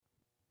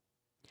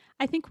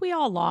I think we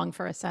all long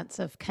for a sense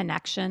of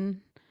connection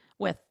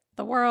with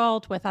the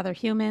world, with other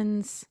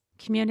humans,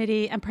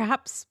 community, and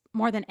perhaps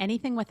more than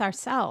anything with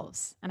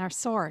ourselves and our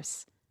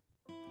source.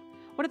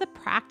 What are the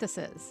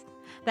practices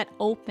that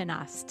open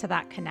us to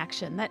that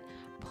connection, that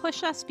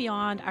push us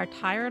beyond our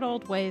tired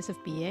old ways of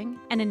being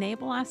and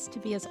enable us to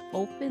be as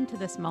open to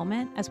this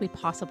moment as we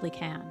possibly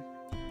can?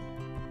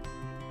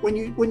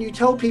 When you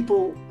tell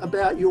people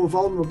about your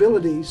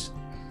vulnerabilities,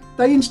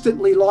 they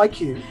instantly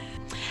like you.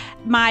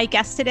 My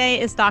guest today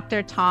is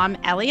Dr. Tom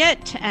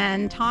Elliott,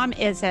 and Tom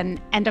is an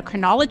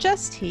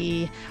endocrinologist.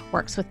 He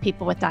works with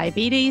people with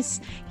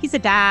diabetes. He's a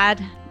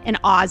dad, an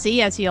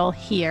Aussie, as you'll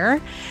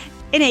hear,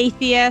 an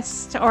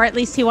atheist, or at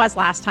least he was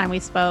last time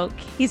we spoke.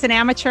 He's an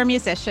amateur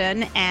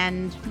musician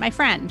and my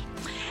friend.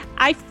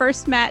 I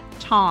first met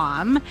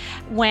Tom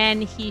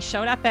when he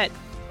showed up at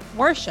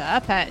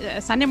worship at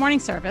a Sunday morning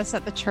service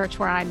at the church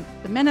where I'm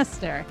the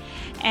minister.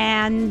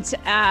 And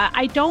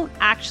I don't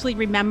actually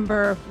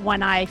remember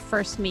when I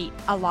first meet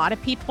a lot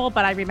of people,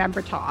 but I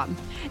remember Tom.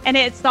 And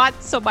it's not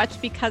so much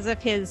because of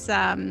his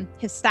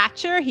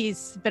stature.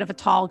 He's a bit of a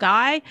tall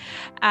guy.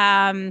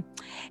 And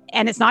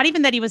it's not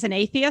even that he was an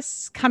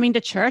atheist coming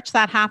to church.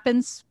 That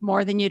happens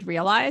more than you'd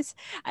realize.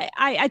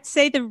 I'd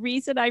say the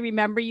reason I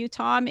remember you,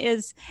 Tom,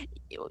 is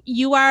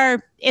you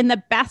are, in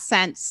the best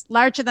sense,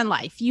 larger than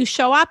life. You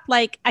show up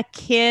like a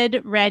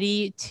kid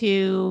ready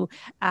to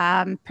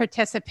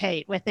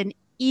participate with an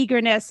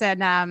eagerness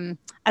and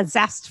a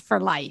zest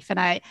for life. And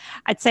I'd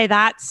say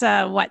that's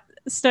what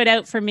stood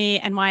out for me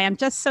and why I'm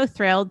just so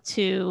thrilled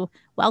to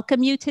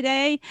welcome you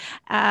today.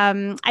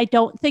 I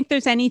don't think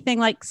there's anything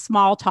like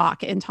small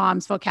talk in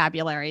Tom's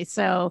vocabulary.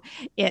 So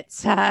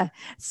it's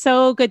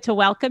so good to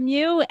welcome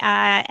you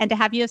and to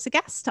have you as a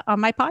guest on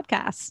my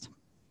podcast.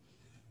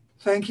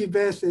 Thank you,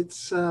 Beth.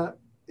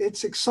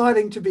 It's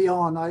exciting to be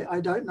on.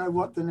 I don't know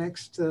what the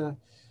next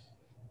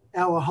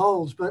hour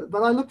holds, but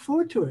I look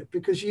forward to it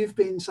because you've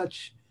been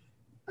such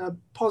a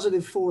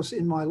positive force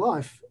in my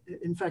life.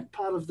 In fact,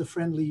 part of the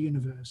friendly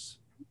universe.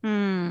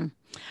 All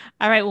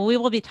right. Well, we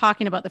will be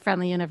talking about the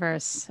friendly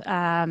universe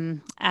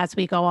as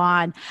we go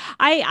on.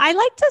 I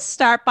like to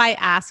start by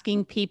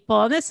asking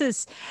people, this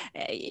is,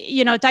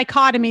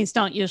 dichotomies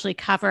don't usually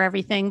cover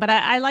everything, but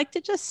I like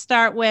to just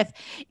start with,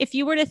 if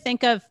you were to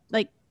think of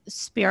like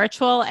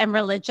spiritual and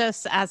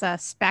religious as a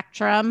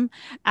spectrum,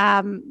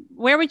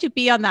 where would you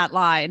be on that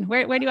line?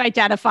 Where do you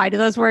identify? Do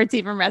those words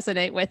even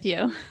resonate with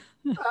you?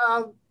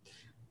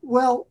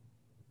 Well,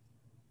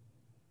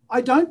 I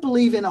don't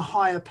believe in a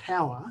higher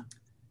power.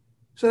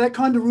 So that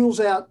kind of rules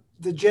out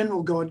the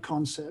general God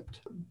concept.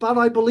 But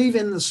I believe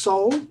in the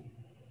soul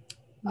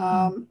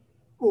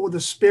or the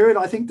spirit.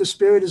 I think the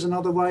spirit is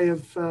another way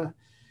of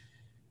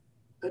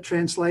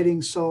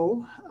translating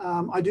soul.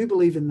 I do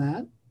believe in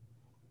that.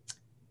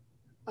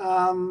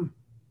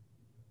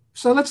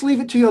 So let's leave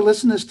it to your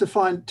listeners to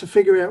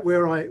figure out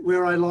where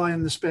I lie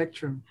in the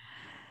spectrum.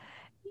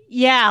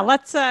 Yeah,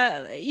 let's,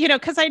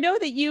 because I know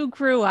that you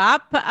grew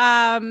up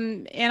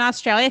in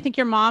Australia. I think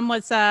your mom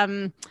was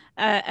a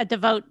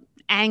devout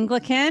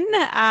Anglican.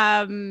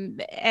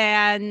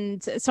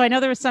 And so I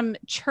know there was some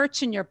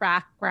church in your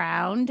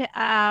background.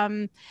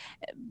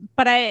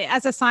 But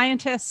as a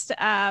scientist,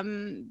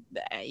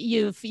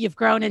 you've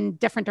grown in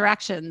different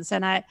directions.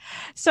 And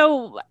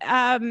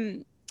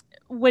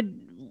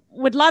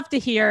would love to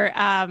hear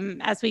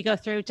as we go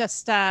through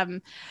just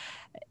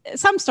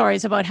some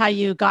stories about how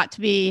you got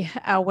to be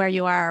where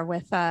you are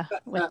with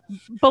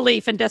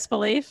belief and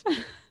disbelief.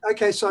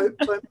 Okay, so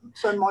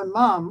my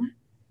mum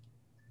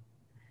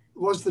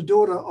was the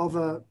daughter of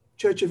a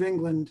Church of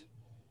England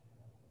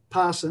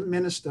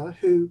minister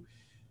who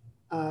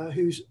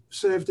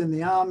served in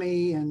the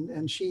army,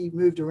 and she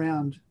moved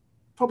around,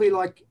 probably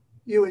like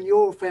you and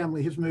your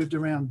family have moved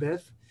around,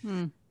 Beth.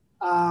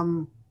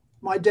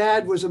 My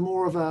dad was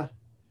more of a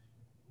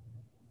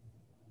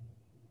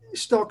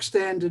stock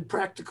standard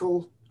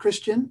practical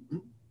Christian,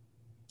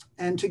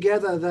 and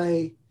together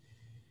they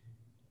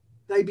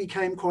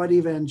became quite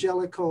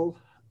evangelical,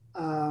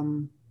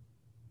 and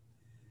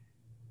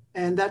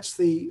that's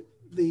the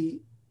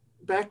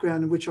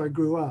background in which I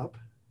grew up.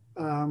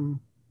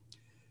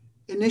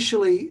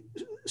 Initially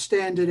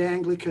standard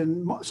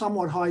Anglican,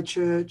 somewhat high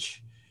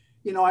church.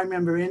 I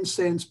remember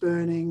incense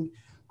burning.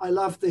 I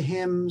loved the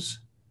hymns.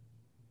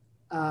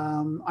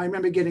 I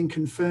remember getting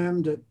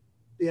confirmed at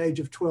the age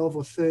of 12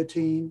 or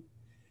 13.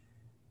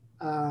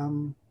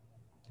 I'm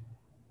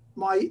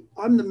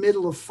the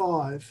middle of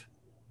five,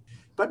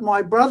 but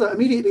my brother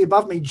immediately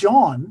above me,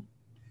 John,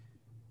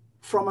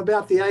 from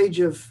about the age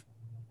of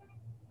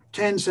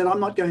 10, said, "I'm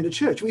not going to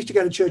church." We used to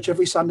go to church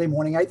every Sunday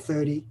morning,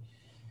 8:30.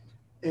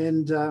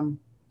 And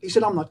he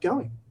said, "I'm not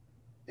going."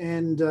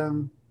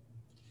 And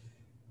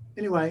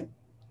anyway,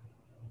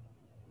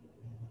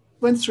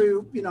 went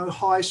through,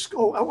 high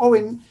school.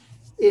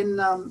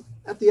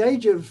 At the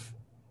age of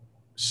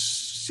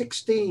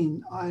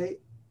 16,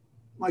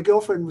 my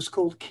girlfriend was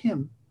called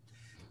Kim,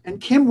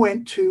 and Kim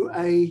went to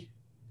a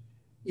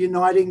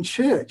uniting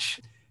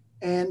church,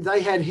 and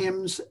they had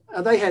hymns.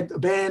 They had a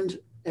band,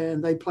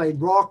 and they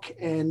played rock,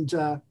 and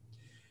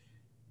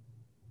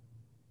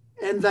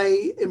and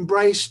they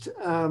embraced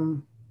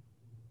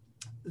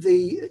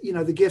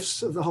the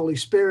gifts of the Holy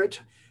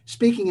Spirit.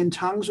 Speaking in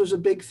tongues was a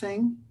big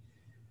thing.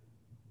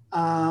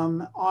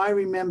 I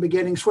remember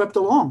getting swept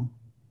along.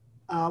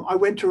 I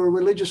went to a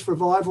religious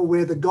revival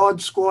where the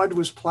God Squad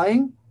was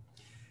playing,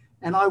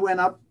 and I went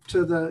up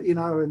to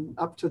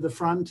the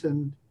front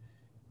and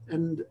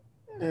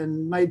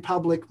made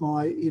public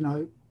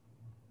my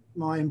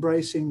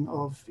embracing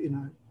of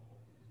the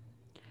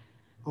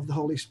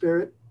Holy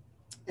Spirit.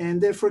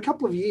 And there for a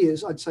couple of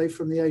years, I'd say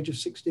from the age of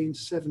 16 to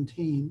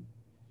 17,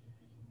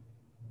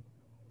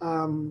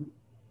 Kim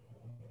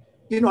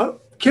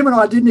and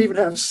I didn't even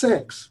have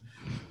sex,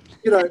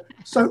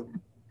 so,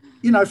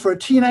 for a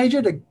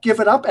teenager to give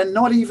it up and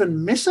not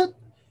even miss it,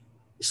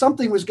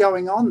 something was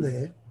going on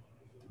there.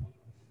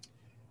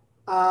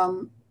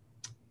 And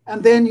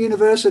then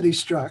university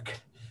struck,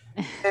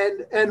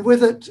 and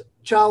with it,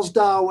 Charles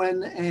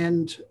Darwin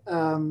and,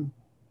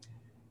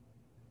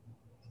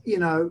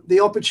 the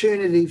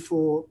opportunity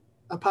for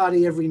a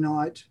party every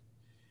night.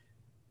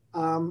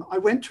 I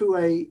went to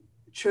a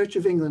Church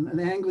of England, an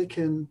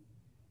Anglican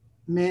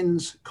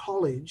men's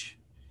college,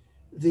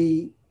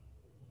 the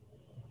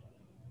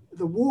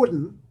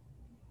warden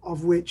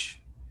of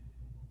which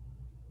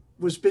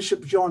was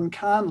Bishop John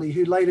Carnley,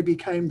 who later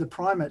became the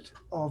primate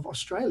of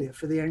Australia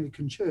for the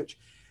Anglican Church.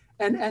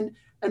 And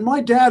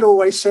my dad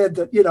always said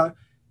that,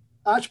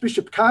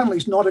 Archbishop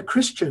Carnley's not a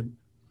Christian.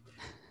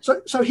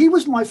 So he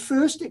was my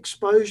first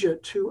exposure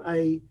to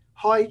a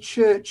high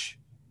church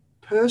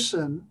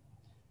person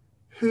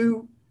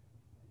who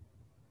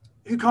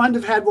kind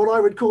of had what I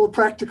would call a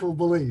practical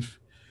belief.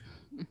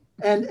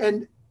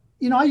 And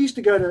I used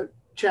to go to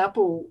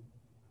chapel.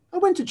 I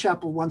went to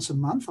chapel once a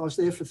month. I was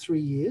there for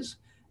 3 years.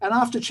 And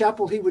after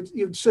chapel, he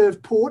would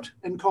serve port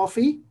and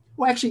coffee.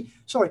 Well, actually,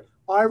 sorry,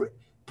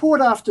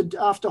 port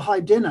after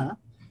high dinner,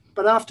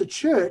 but after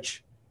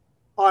church,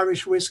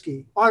 Irish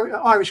whiskey,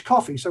 Irish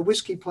coffee, so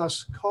whiskey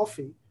plus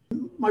coffee.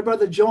 My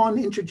brother John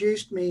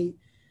introduced me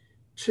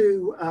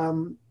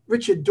to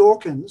Richard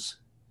Dawkins,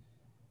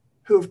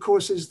 who of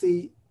course is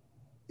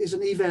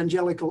an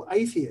evangelical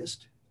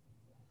atheist.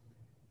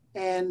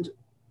 And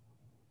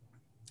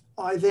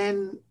I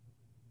then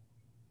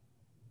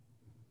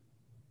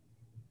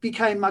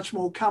became much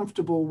more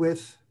comfortable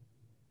with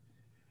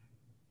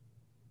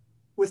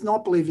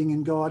not believing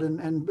in God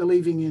and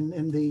believing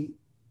in the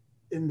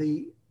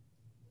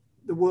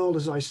world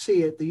as I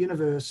see it, the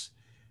universe,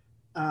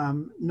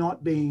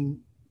 not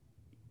being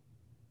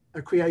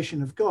a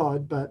creation of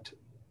God, but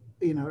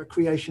a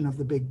creation of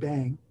the Big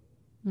Bang.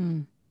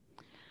 Mm.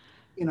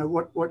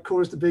 What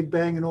caused the Big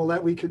Bang and all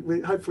that.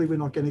 Hopefully we're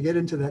not going to get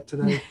into that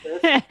today.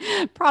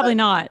 Probably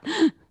not.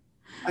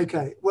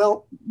 Okay.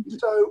 Well,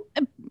 so.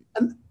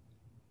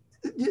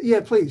 Yeah,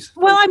 please.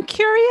 Well, I'm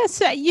curious,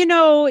 that you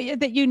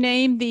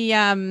named the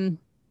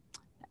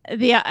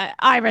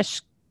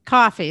Irish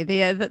coffee,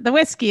 the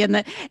whiskey,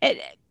 and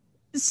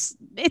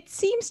it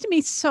seems to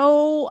me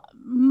so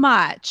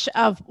much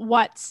of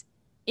what's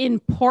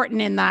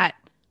important in that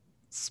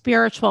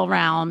spiritual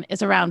realm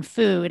is around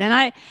food.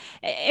 And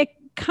it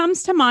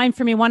comes to mind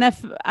for me, one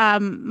of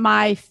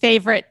my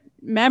favorite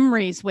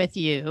memories with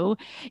you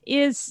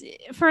is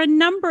for a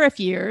number of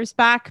years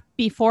back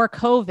before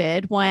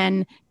COVID,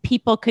 when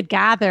people could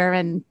gather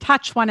and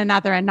touch one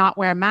another and not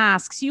wear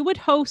masks, you would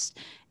host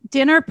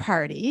dinner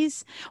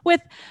parties with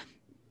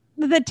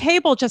the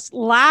table just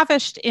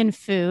lavished in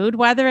food,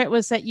 whether it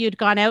was that you'd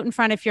gone out in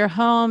front of your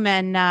home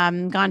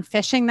and gone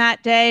fishing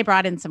that day,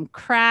 brought in some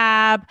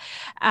crab,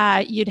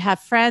 you'd have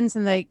friends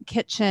in the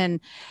kitchen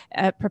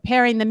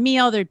preparing the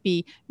meal, there'd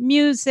be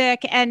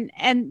music, and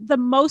the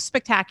most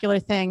spectacular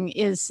thing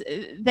is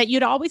that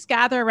you'd always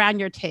gather around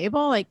your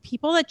table, like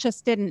people that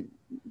just didn't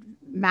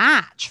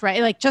match,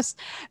 right? Like just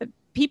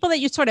people that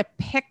you sort of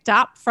picked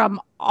up from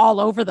all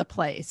over the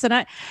place.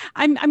 And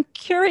I'm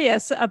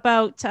curious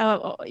about,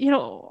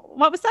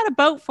 what was that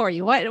about for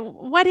you?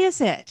 What is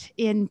it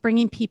in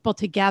bringing people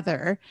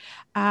together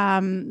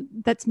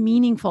that's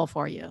meaningful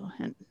for you?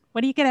 And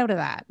what do you get out of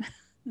that?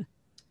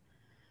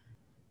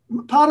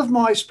 Part of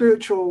my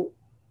spiritual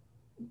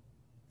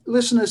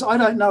listeners, I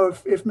don't know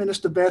if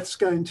Minister Beth's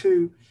going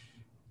to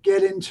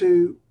get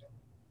into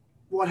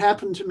what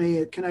happened to me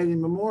at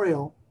Canadian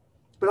Memorial,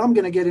 but I'm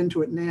going to get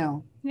into it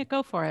now. Yeah,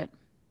 go for it.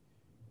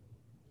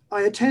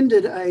 I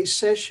attended a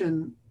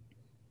session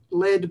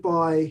led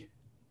by,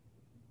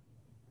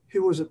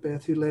 who was it,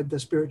 Beth, who led the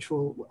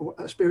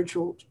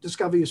spiritual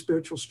Discover Your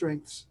Spiritual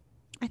Strengths?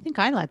 I think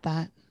I led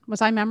that.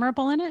 Was I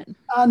memorable in it?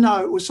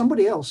 No, it was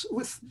somebody else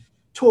with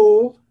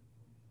tall,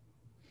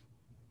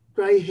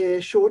 grey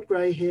hair, short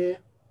grey hair.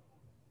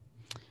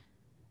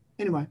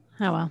 Anyway.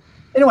 Oh, well.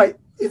 Anyway,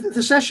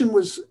 the session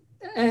was,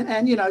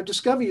 and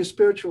Discover Your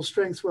Spiritual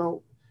Strengths.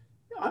 Well,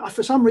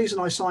 for some reason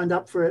I signed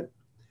up for it,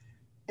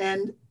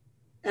 and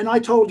I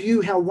told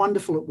you how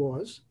wonderful it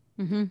was,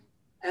 mm-hmm.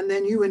 And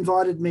then you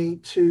invited me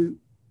to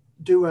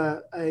do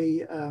a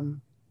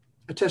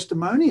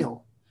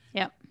testimonial,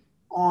 yep,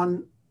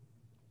 on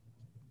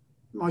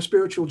my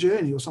spiritual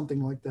journey or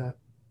something like that,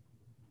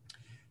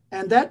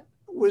 and that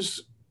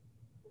was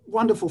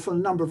wonderful for a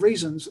number of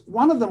reasons.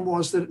 One of them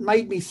was that it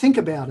made me think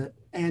about it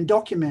and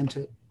document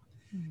it.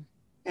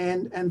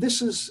 And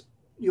this is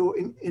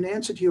in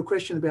answer to your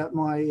question about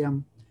my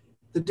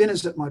the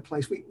dinners at my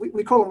place.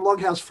 We call them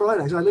Log House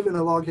Fridays. I live in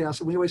a log house,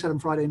 and we always had them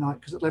Friday night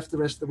because it left the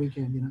rest of the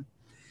weekend, you know.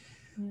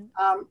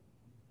 Yeah.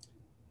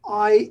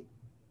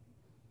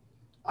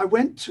 I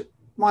went.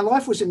 My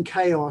life was in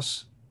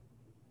chaos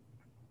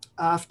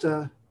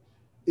after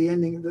the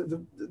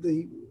ending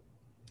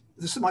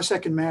my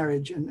second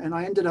marriage, and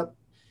I ended up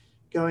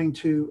going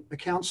to a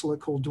counselor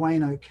called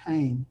Dwayne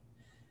O'Kane.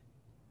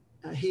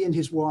 He and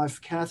his wife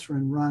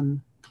Catherine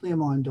run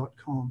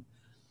clearmind.com,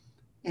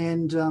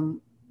 and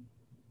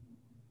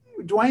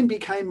Dwayne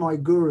became my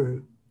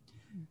guru,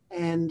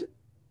 and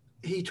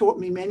he taught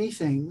me many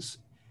things,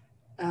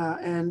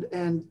 and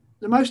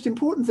the most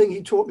important thing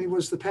he taught me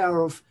was the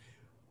power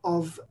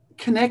of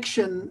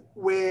connection,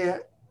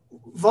 where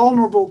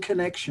vulnerable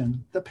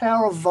connection, the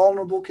power of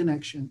vulnerable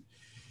connection.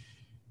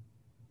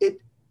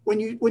 When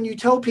you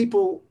tell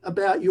people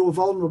about your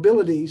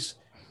vulnerabilities,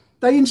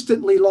 they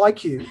instantly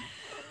like you,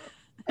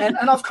 and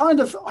I've kind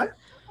of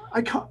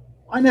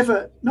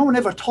no one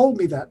ever told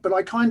me that, but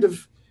I kind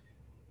of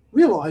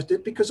realized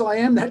it because I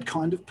am that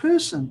kind of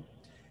person,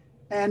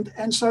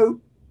 and so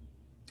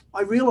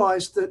I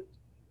realized that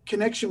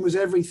connection was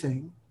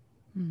everything,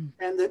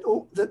 and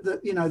that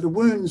you know, the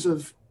wounds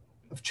of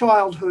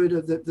childhood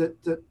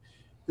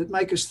that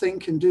make us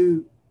think and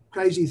do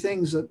crazy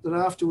things that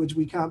afterwards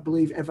we can't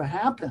believe ever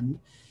happened,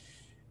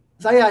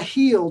 they are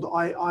healed,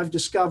 I've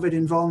discovered,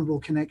 in vulnerable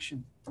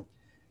connection.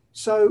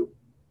 So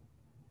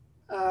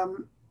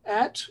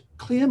at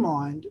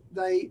Clearmind,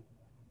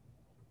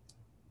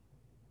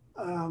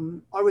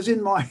 I was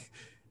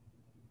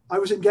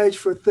engaged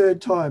for a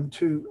third time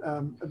to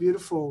a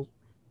beautiful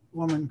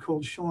woman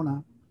called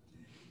Shauna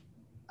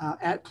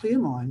at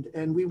Clearmind,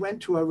 and we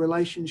went to a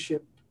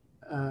relationship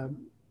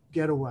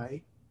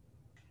getaway,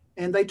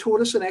 and they taught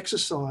us an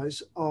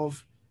exercise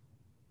of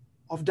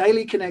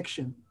daily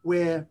connection,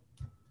 where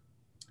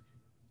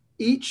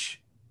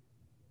each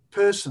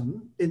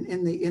person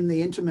in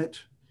the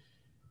intimate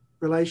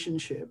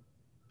relationship,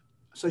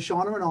 so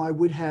Shauna and I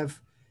would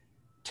have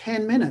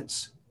 10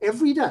 minutes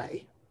every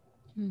day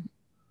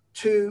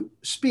to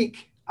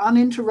speak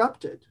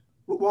uninterrupted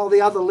while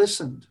the other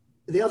listened.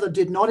 The other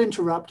did not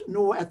interrupt,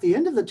 nor at the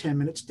end of the 10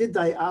 minutes did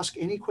they ask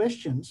any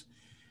questions.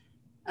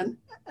 And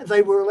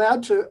they were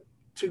allowed to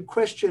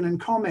question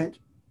and comment,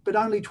 but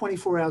only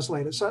 24 hours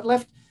later. So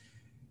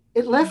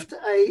it left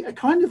a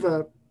kind of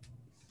a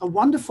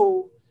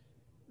wonderful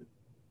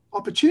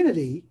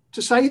opportunity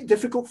to say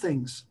difficult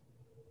things.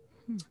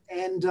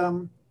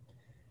 And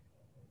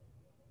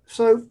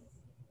so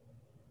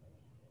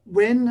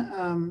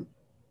when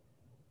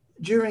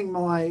during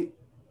my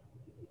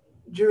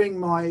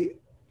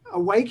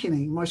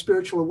awakening, my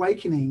spiritual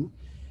awakening,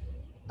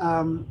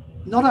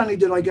 not only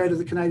did I go to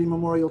the Canadian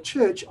Memorial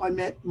Church, I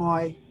met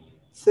my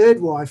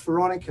third wife,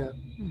 Veronica,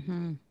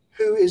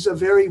 who is a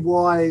very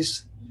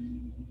wise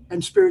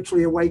and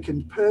spiritually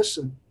awakened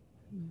person.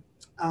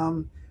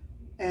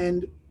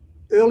 And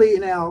early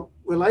in our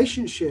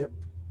relationship,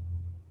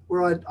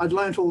 where I'd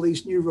learned all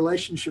these new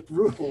relationship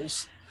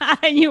rules.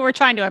 And you were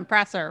trying to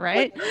impress her,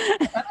 right?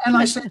 And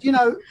I said,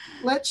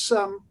 let's,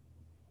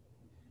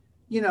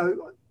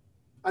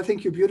 I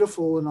think you're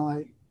beautiful, and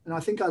I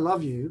think I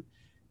love you,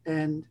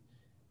 and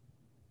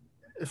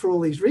for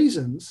all these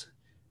reasons,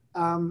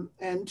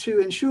 and to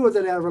ensure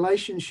that our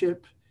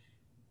relationship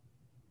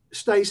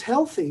stays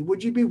healthy,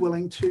 would you be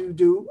willing to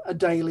do a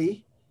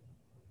daily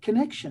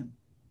connection,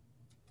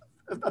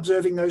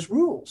 observing those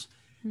rules?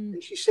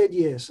 And she said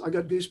yes. I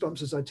got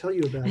goosebumps as I tell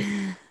you about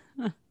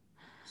it.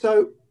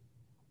 So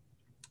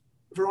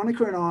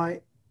Veronica and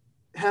I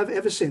have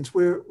ever since,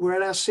 we're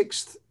at our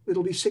 6th,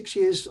 it'll be 6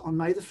 years on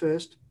May the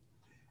 1st,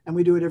 and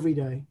we do it every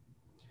day.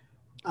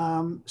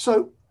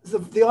 So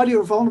the idea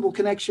of vulnerable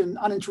connection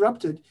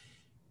uninterrupted,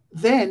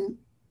 then,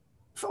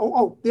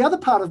 the other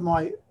part of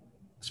my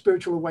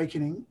spiritual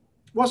awakening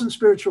wasn't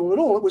spiritual at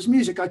all. It was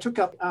music. I took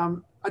up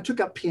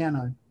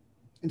piano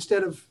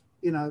instead of,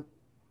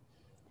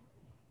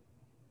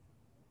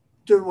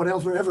 doing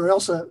whatever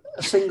else a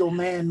single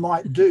man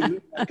might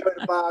do, go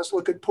to bars,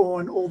 look at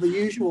porn, all the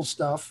usual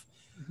stuff.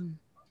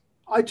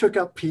 I took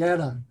up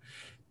piano,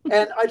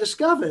 and I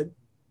discovered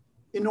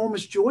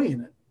enormous joy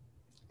in it.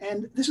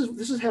 And this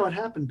is how it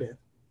happened, Beth.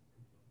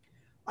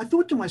 I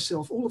thought to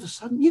myself, all of a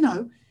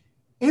sudden,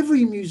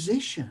 every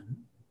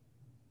musician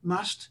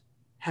must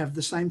have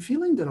the same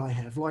feeling that I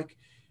have, like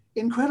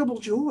incredible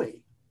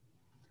joy.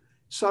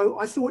 So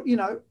I thought, who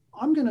are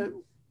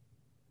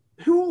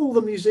all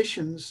the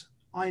musicians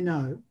I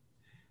know?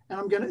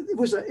 And it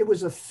was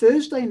a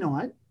Thursday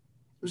night.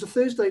 It was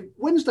a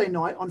Wednesday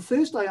night. On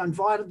Thursday, I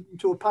invited them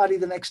to a party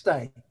the next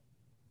day.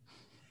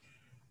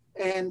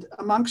 And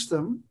amongst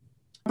them,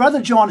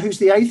 Brother John, who's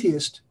the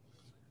atheist,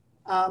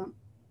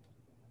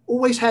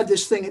 always had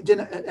this thing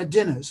at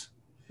dinners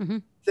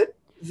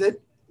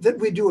that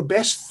we do a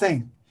best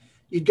thing.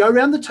 You'd go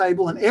around the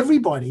table, and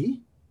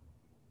everybody,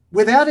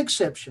 without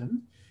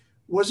exception,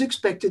 was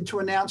expected to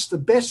announce the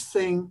best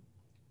thing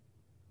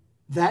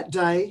that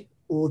day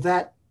or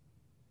that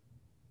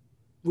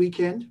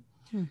weekend.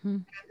 Mm-hmm.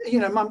 You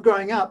know, Mum,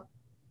 growing up,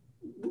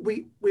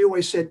 we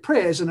always said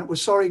prayers, and it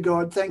was sorry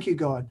God, thank you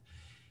God.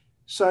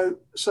 So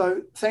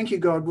thank you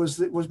God was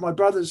my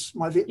brother's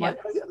my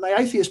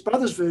atheist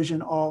brother's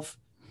version of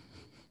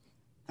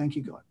thank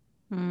you God.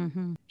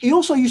 Mm-hmm. He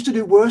also used to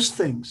do worse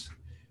things,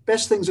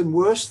 best things and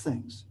worse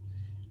things,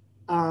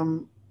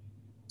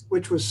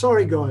 which was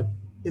sorry God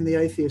in the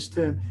atheist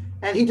term.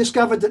 And he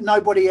discovered that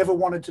nobody ever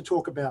wanted to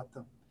talk about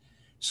them.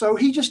 So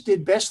he just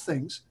did best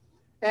things.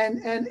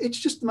 And it's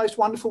just the most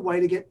wonderful way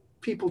to get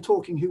people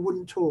talking who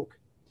wouldn't talk.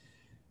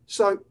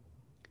 So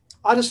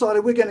I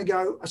decided we're going to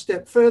go a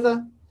step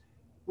further.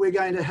 We're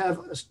going to have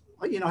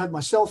my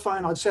cell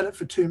phone. I'd set it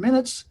for 2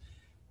 minutes.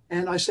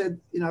 And I said,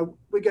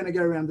 we're going to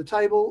go around the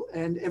table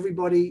and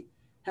everybody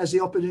has the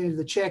opportunity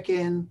to check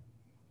in,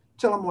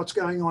 tell them what's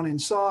going on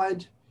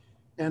inside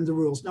and the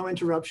rules. No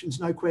interruptions,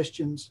 no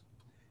questions.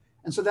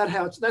 And so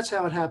that's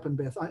how it happened,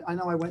 Beth. I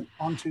know I went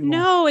on too long.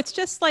 No, it's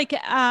just like,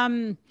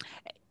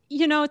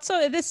 it's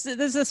so there's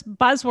this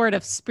buzzword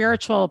of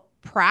spiritual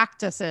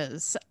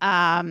practices.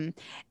 And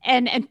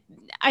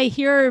I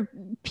hear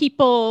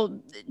people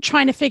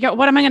trying to figure out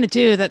what am I going to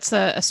do that's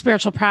a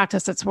spiritual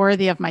practice that's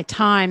worthy of my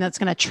time, that's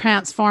going to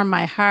transform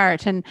my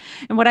heart. And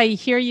what I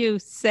hear you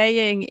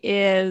saying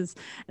is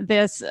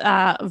this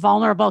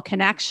vulnerable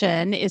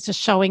connection is just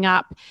showing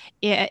up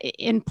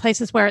in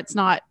places where it's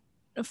not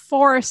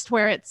forced,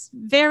 where it's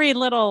very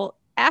little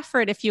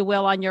effort, if you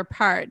will, on your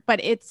part.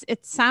 But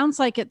it sounds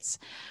like it's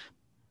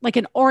like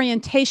an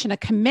orientation, a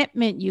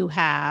commitment you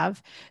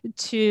have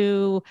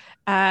to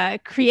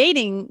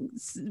creating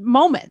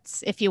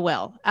moments, if you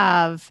will,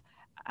 of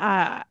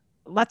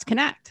let's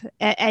connect.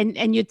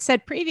 And you'd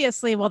said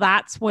previously, well,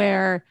 that's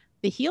where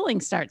the healing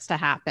starts to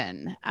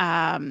happen.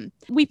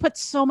 We put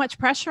so much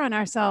pressure on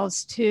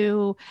ourselves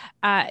to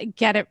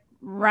get it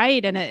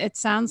right. And it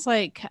sounds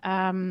like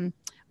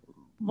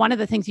one of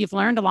the things you've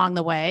learned along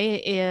the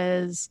way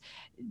is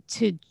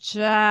to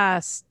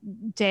just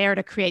dare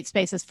to create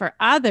spaces for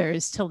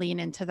others to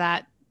lean into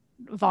that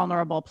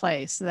vulnerable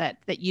place that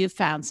you've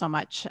found so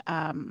much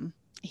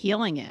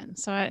healing in.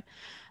 So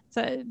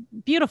it's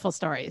beautiful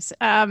stories.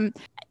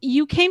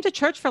 You came to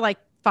church for like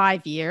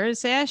 5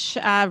 years-ish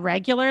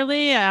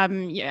regularly.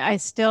 I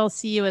still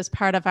see you as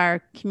part of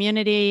our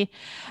community.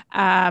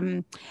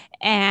 And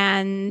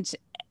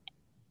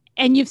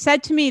you've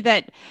said to me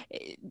that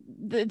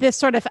this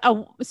sort of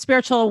a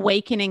spiritual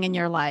awakening in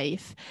your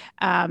life,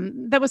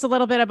 that was a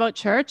little bit about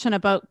church and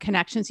about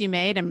connections you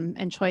made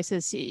and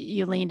choices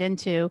you leaned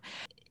into.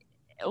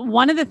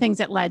 One of the things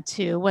it led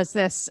to was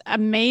this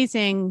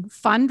amazing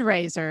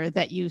fundraiser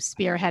that you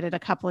spearheaded a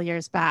couple of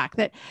years back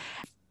that,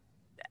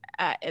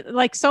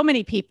 like so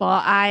many people,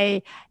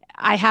 I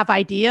have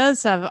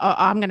ideas of, oh,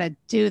 I'm going to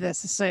do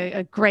this. It's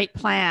a great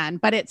plan,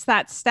 but it's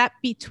that step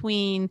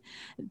between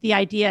the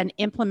idea and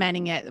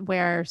implementing it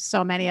where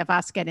so many of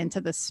us get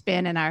into the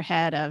spin in our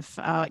head of,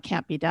 oh, it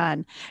can't be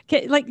done.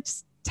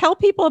 Just tell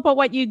people about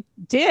what you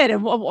did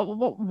and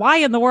why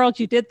in the world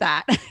you did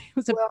that. It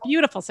was a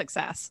beautiful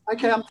success.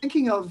 Okay, I'm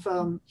thinking of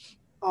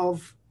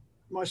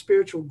my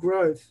spiritual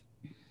growth,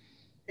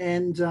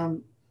 and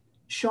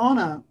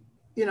Shauna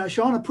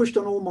pushed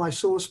on all my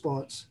sore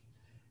spots.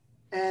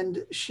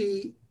 And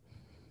she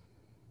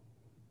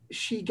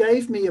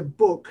gave me a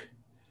book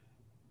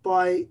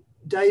by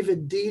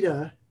David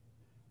Dieter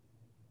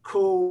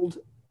called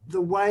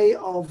The Way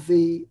of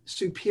the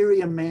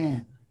Superior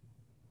Man.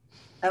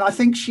 And I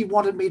think she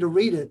wanted me to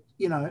read it,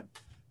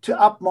 to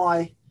up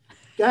my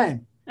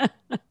game.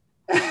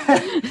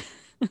 and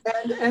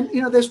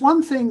there's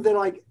one thing that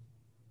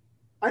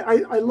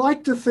I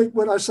like to think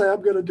when I say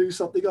I'm going to do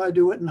something, I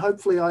do it. And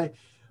hopefully I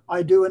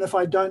do. And if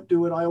I don't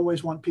do it, I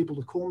always want people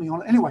to call me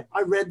on it. Anyway,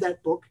 I read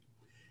that book.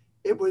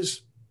 It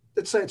was,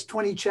 let's say it's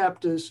 20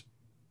 chapters.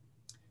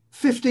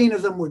 15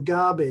 of them were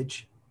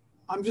garbage.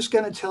 I'm just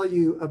going to tell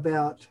you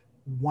about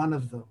one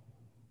of them.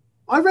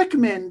 I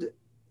recommend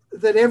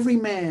that every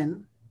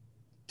man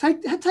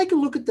take a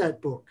look at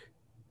that book.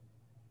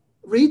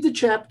 Read the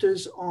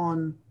chapters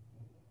on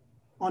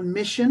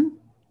mission,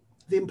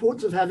 the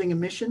importance of having a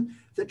mission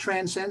that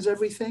transcends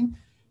everything.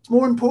 It's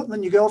more important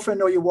than your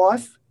girlfriend or your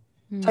wife.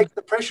 Take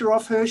the pressure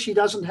off her. She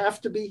doesn't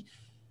have to be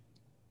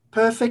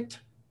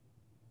perfect.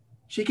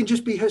 She can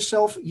just be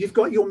herself. You've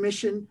got your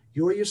mission.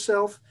 You're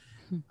yourself.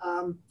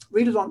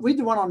 Read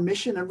the one on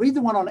mission and read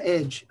the one on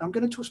edge. I'm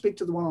going to speak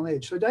to the one on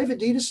edge. So David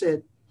Dieter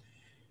said,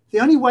 the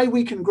only way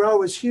we can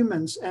grow as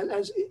humans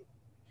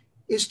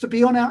is to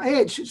be on our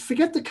edge.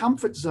 Forget the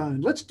comfort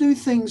zone. Let's do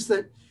things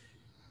that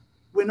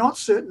we're not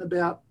certain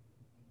about,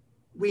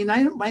 we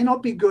may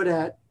not be good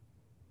at,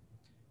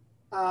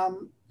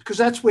 because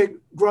that's where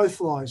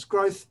growth lies.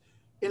 Growth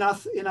in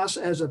us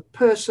as a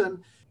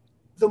person.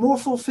 The more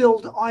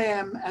fulfilled I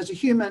am as a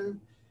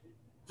human,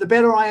 the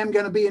better I am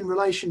going to be in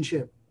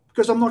relationship,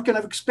 because I'm not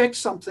going to expect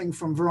something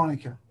from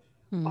Veronica.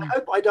 I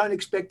hope I don't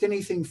expect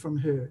anything from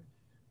her.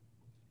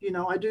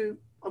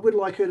 I would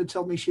like her to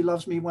tell me she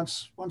loves me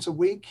once a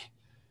week.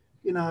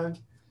 you know,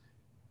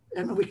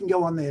 and we can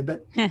go on there.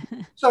 But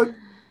so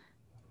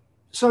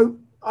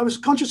I was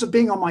conscious of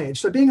being on my edge.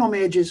 So being on my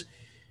edge is,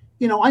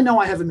 you know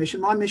I have a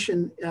mission. My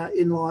mission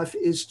in life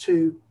is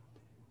to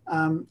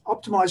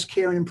optimize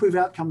care and improve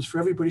outcomes for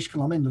every British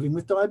Columbian living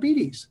with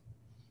diabetes.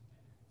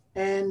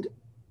 And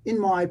in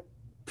my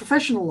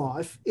professional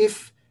life,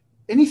 if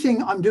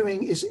anything I'm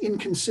doing is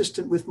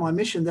inconsistent with my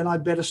mission, then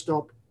I'd better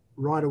stop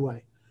right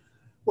away.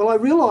 Well, I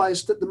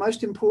realized that the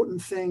most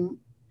important thing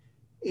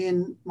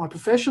in my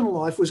professional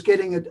life was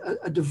getting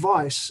a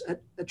device,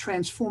 a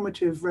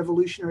transformative,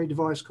 revolutionary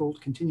device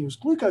called continuous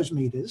glucose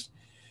meters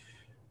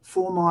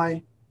for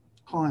my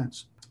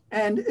clients.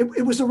 And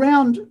it was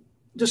around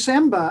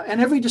December, and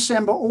every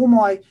December, all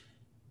my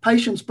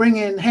patients bring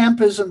in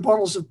hampers and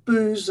bottles of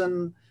booze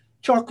and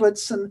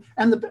chocolates, and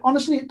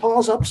honestly, it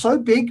piles up so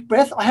big,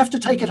 Beth, I have to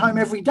take it home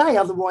every day,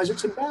 otherwise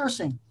it's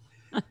embarrassing.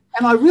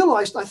 And I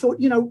realized, I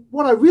thought,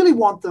 what I really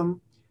want them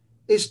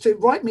is to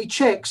write me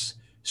checks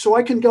so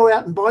I can go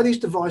out and buy these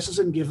devices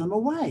and give them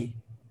away.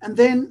 And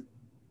then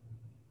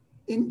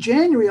in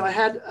January, I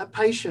had a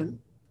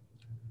patient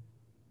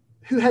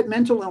who had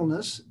mental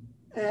illness,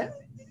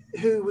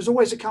 who was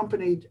always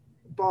accompanied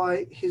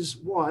by his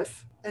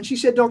wife. And she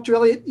said, Dr.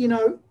 Elliott,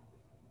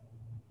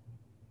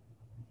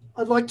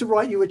 I'd like to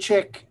write you a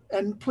check,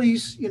 and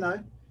please,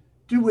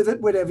 do with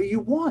it whatever you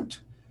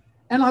want.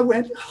 And I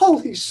went,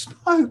 holy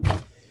smoke.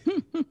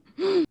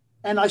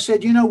 And I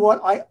said, you know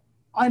what?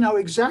 I know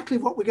exactly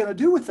what we're going to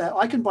do with that.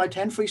 I can buy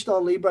 10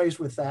 Freestyle Libres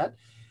with that.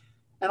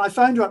 And I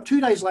phoned her up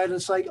 2 days later to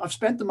say, I've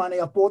spent the money,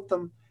 I've bought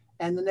them,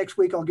 and the next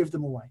week I'll give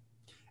them away.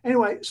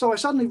 Anyway, so I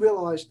suddenly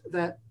realized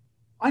that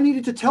I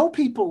needed to tell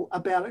people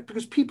about it,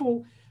 because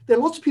there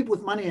are lots of people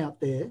with money out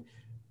there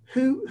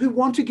who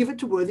want to give it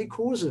to worthy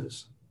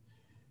causes.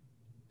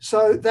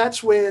 So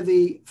that's where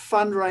the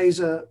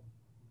fundraiser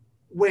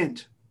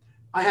went.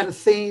 I had a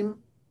theme.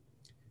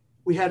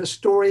 We had a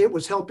story. It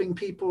was helping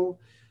people.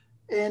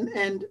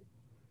 And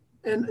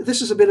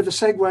this is a bit of a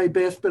segue,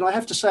 Beth, but I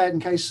have to say it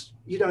in case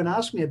you don't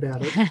ask me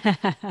about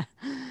it.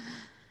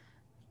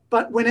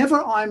 But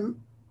whenever I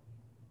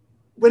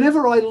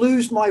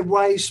lose my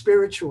way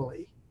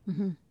spiritually,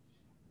 mm-hmm.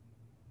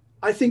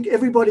 I think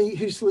everybody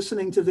who's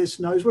listening to this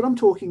knows what I'm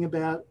talking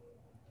about.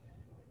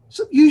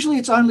 So usually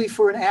it's only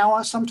for an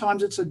hour.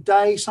 Sometimes it's a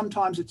day.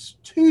 Sometimes it's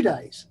 2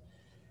 days.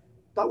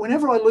 But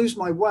whenever I lose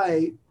my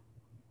way,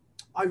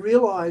 I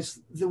realize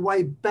the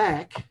way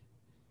back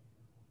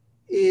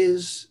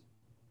is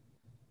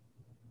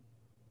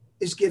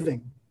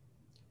giving.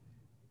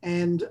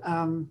 And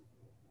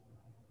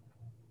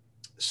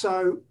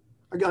so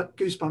I got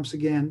goosebumps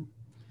again.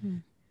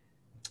 Mm.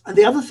 And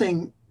the other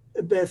thing,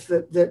 Beth,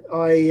 that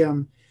I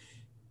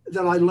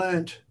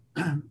learned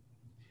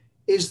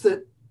is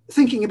that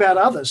thinking about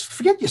others,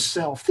 forget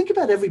yourself, think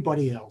about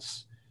everybody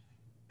else.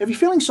 If you're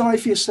feeling sorry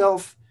for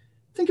yourself,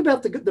 think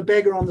about the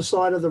beggar on the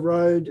side of the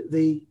road,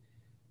 the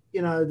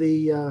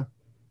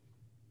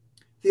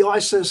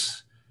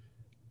ISIS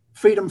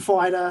freedom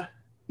fighter,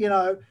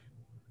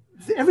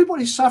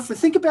 everybody's suffering.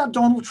 Think about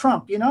Donald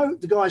Trump.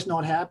 The guy's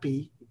not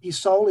happy. His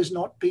soul is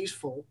not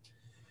peaceful.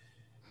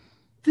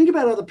 Think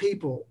about other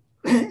people,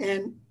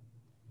 and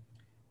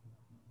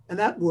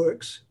that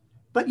works.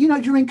 But,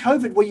 during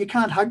COVID, where you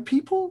can't hug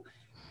people,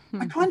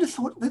 I kind of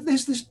thought that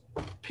there's this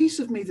piece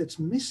of me that's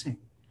missing.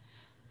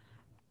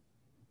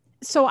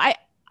 So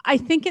I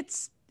think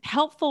it's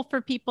helpful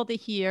for people to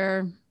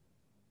hear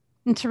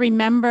and to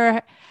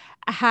remember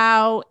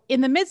how in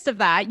the midst of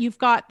that, you've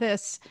got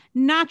this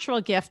natural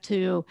gift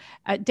to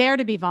dare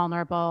to be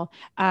vulnerable.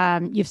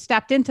 You've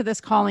stepped into this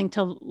calling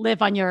to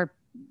live on your,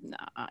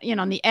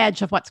 on the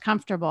edge of what's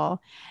comfortable,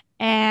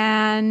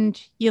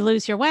 and you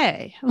lose your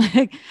way.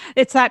 Like,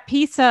 it's that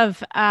piece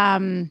of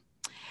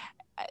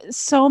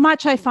so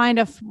much I find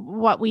of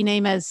what we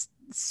name as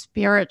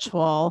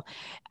spiritual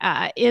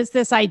is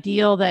this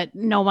ideal that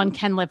no one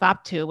can live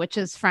up to, which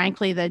is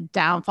frankly the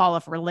downfall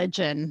of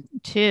religion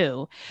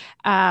too.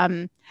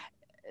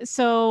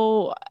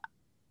 So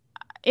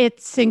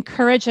it's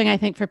encouraging, I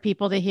think, for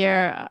people to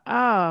hear,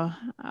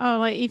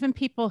 like even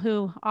people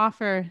who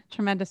offer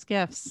tremendous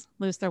gifts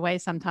lose their way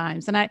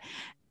sometimes. And I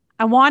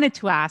wanted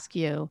to ask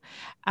you,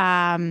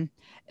 are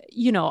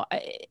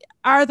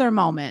there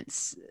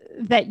moments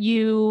that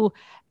you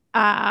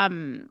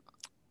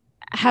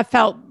have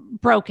felt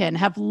broken,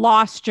 have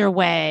lost your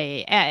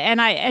way,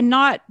 and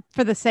not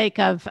for the sake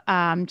of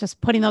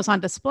just putting those on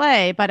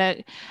display, but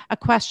a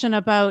question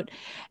about,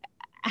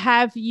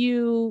 have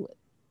you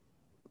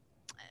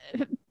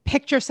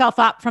picked yourself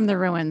up from the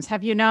ruins?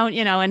 Have you known,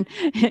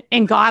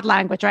 in God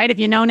language, right? Have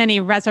you known any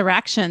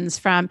resurrections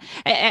from?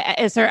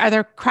 Are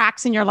there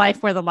cracks in your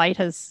life where the light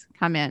has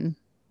come in?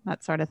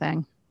 That sort of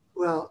thing.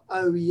 Well,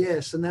 oh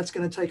yes, and that's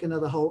going to take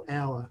another whole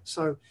hour.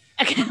 So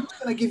I'm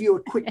just going to give you a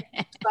quick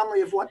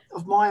summary of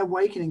my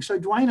awakening. So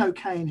Dwayne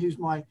O'Kane, who's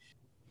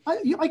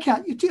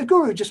a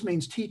guru just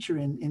means teacher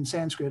in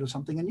Sanskrit or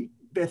something. And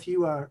Beth,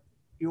 you're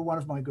one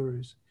of my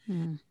gurus.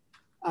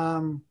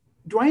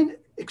 Dwayne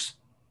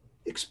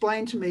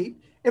explained to me,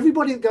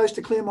 everybody that goes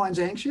to Clear Mind's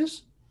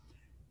anxious,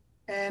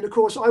 And of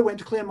course, I went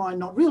to Claremont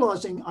not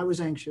realizing I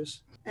was anxious.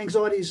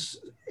 Anxiety's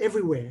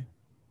everywhere.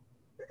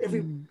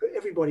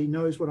 Everybody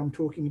knows what I'm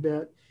talking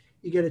about.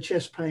 You get a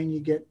chest pain, you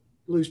get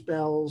loose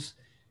bowels,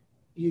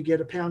 you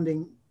get a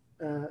pounding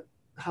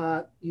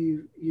heart,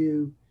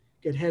 you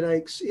get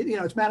headaches.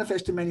 It's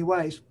manifest in many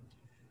ways.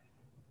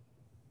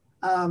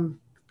 And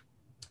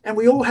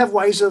we all have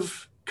ways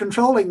of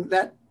controlling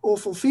that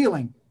awful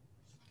feeling.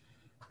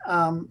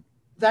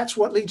 That's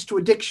what leads to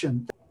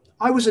addiction.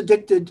 I was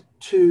addicted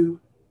to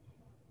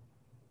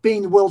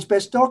being the world's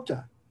best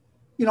doctor.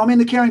 I'm in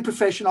the caring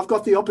profession. I've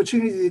got the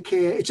opportunity to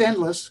care. It's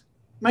endless.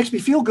 Makes me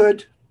feel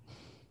good.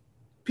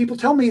 People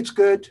tell me it's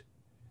good,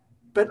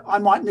 but I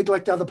might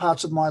neglect other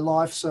parts of my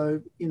life.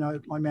 So,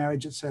 my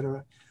marriage,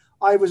 etc.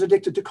 I was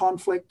addicted to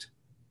conflict,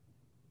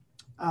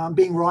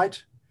 being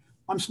right.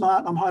 I'm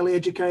smart. I'm highly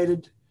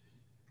educated.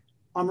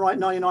 I'm right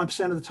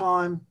 99% of the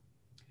time.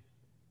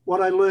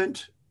 What I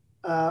learned,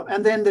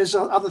 and then there's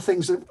other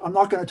things that I'm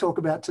not going to talk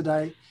about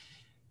today,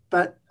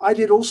 but I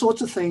did all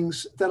sorts of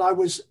things that I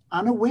was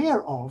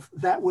unaware of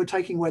that were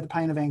taking away the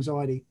pain of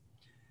anxiety,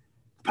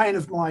 the pain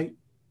of my,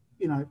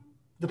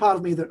 the part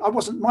of me that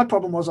my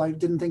problem was I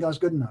didn't think I was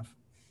good enough.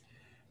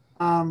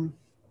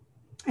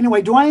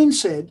 Anyway, Dwayne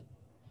said,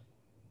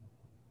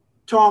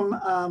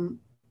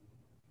 Tom,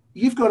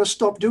 you've got to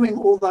stop doing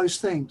all those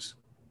things.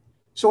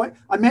 So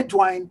I met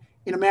Dwayne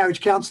in a marriage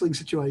counseling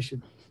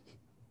situation.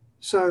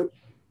 So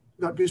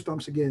I got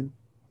goosebumps again.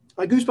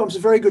 Goosebumps is a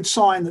very good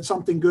sign that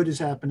something good is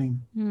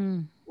happening.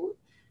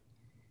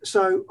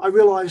 So I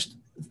realized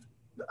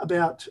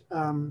about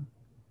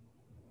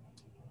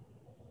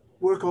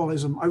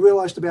workaholism. I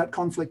realized about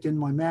conflict in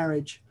my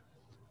marriage.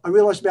 I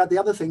realized about the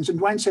other things. And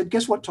Dwayne said,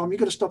 guess what, Tom, you've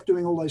got to stop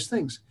doing all those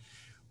things.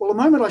 Well, the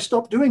moment I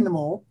stopped doing them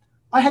all,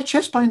 I had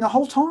chest pain the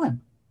whole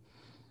time.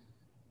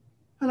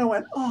 And I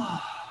went,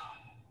 oh,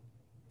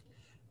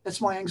 that's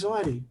my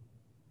anxiety.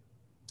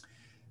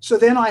 So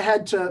then I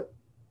had to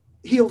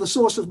heal the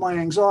source of my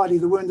anxiety,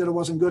 the wound that I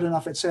wasn't good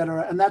enough,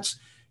 etc. And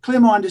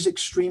Claremont is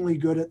extremely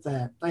good at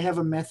that. They have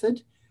a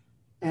method,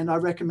 and I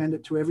recommend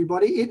it to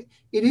everybody.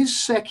 It is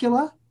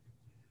secular,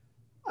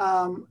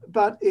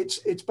 but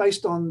it's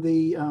based on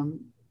the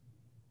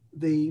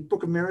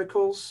Book of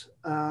Miracles,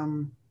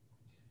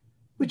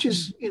 which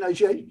is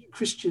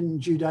Christian,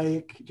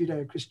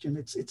 Judeo-Christian.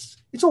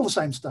 It's all the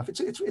same stuff.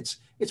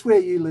 It's where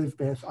you live,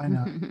 Beth. I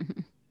know.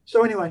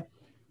 So anyway,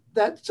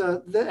 that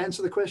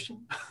answer the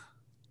question.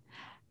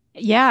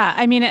 Yeah,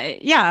 I mean,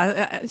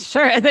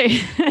 sure.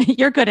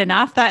 You're good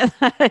enough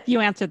that you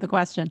answered the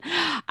question.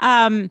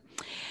 I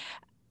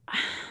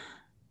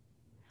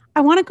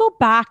want to go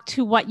back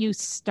to what you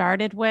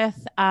started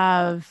with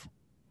of,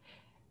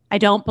 I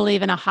don't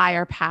believe in a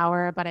higher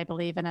power, but I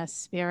believe in a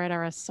spirit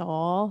or a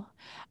soul.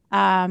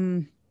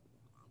 I'm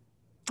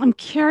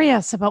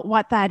curious about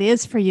what that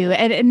is for you.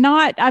 And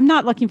I'm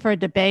not looking for a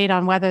debate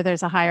on whether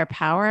there's a higher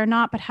power or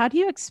not, but how do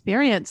you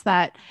experience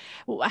that?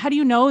 How do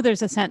you know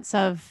there's a sense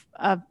of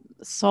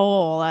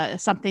soul,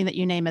 something that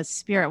you name as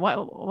spirit?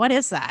 What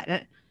is that?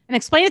 And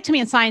explain it to me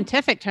in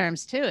scientific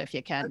terms too, if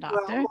you can,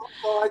 Doctor.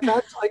 Well,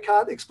 I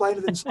can't explain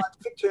it in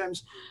scientific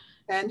terms.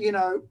 And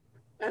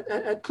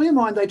at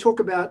Claremont, they talk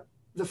about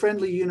the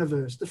friendly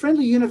universe. The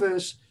friendly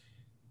universe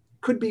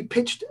could be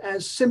pitched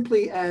as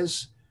simply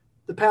as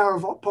the power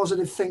of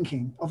positive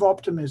thinking, of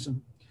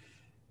optimism.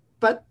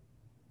 And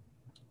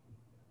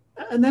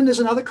then there's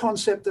another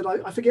concept that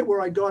I forget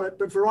where I got it,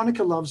 but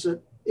Veronica loves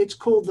it. It's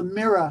called the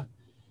mirror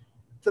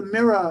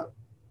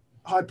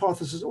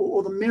hypothesis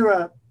or the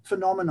mirror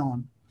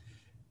phenomenon,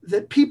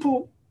 that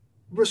people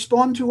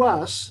respond to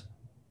us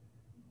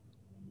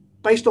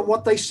based on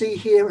what they see,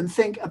 hear, and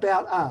think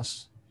about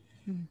us.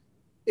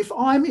 If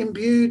I'm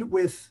imbued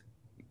with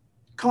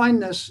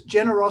kindness,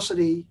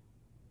 generosity,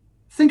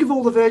 think of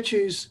all the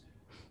virtues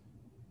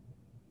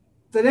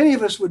that any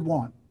of us would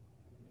want,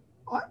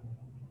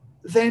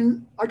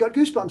 then I got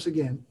goosebumps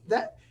again.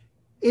 That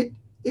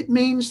it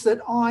means that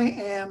I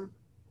am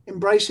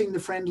embracing the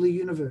friendly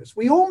universe.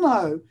 We all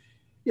know,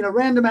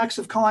 random acts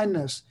of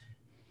kindness,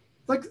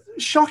 like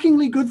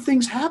shockingly good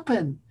things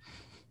happen,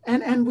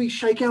 and we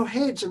shake our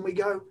heads and we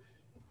go,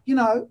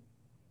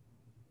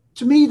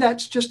 to me,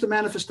 that's just a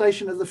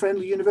manifestation of the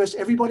friendly universe.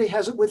 Everybody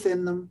has it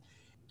within them.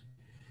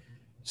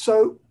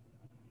 So,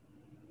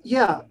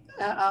 yeah.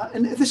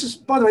 And this is,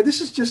 by the way,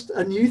 this is just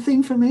a new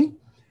thing for me.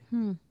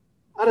 I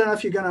don't know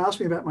if you're going to ask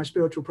me about my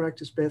spiritual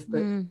practice, Beth,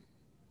 but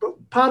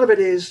part of it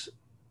is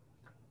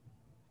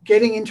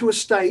getting into a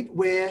state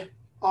where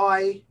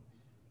I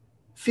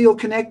feel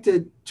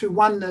connected to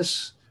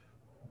oneness,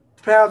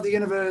 the power of the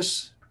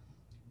universe,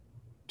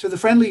 to the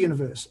friendly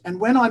universe. And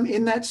when I'm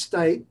in that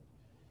state,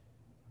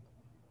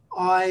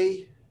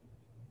 I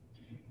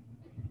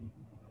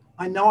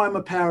know I'm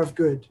a power of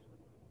good.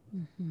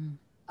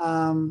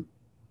 And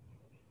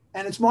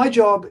it's my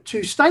job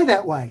to stay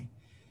that way.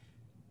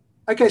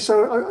 Okay,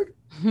 so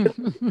can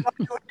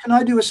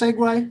I do a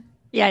segue?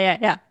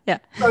 Yeah.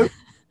 So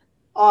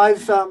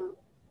I've,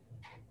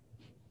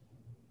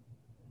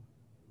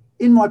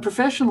 in my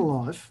professional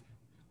life,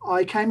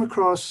 I came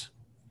across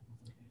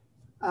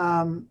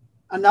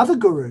a another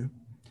guru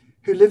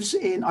who lives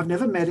in, I've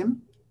never met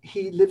him.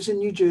 He lives in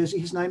New Jersey.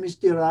 His name is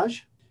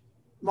Diraj,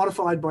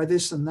 modified by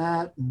this and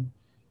that, and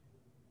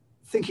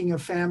thinking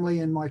of family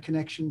and my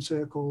connection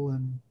circle.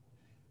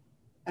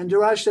 And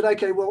Diraj said,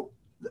 okay, well,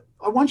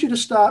 I want you to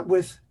start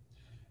with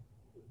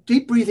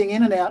deep breathing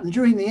in and out. And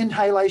during the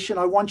inhalation,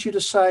 I want you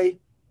to say,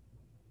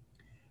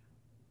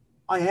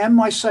 I am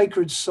my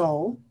sacred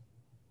soul.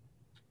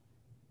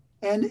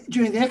 And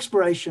during the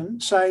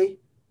expiration, say,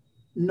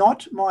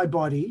 not my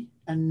body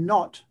and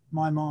not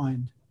my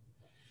mind.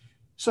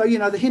 So,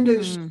 the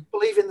Hindus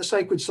believe in the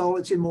sacred soul.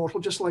 It's immortal,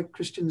 just like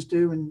Christians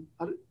do. And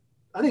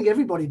I think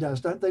everybody does,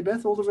 don't they,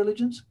 Beth, all the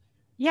religions?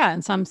 Yeah,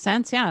 in some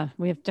sense, yeah.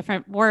 We have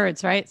different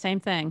words, right? Same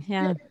thing,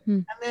 yeah.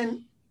 And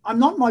then I'm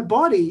not my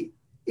body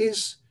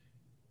is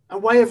a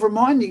way of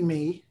reminding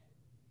me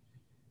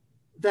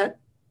that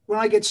when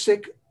I get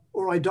sick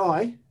or I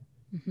die,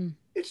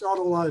 it's not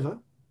all over.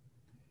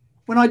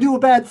 When I do a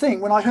bad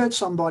thing, when I hurt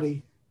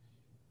somebody,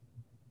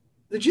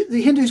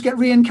 the Hindus get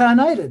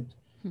reincarnated.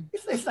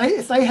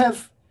 If they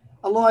have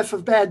a life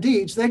of bad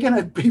deeds, they're going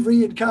to be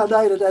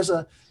reincarnated as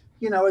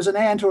as an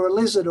ant or a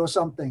lizard or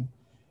something,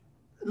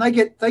 and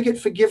they get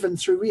forgiven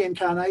through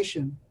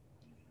reincarnation.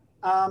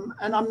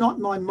 And I'm not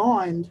my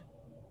mind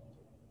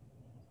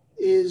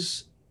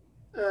is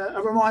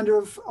a reminder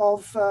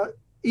of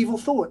evil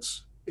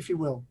thoughts, if you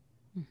will.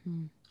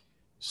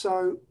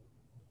 So,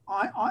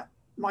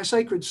 my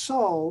sacred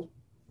soul.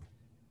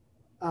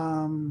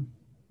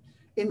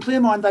 In clear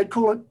mind, they'd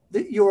call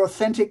it your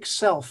authentic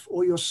self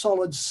or your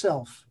solid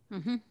self.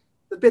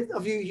 The bit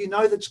of you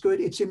that's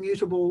good. It's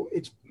immutable.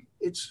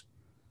 It's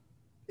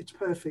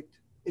perfect.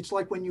 It's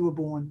like when you were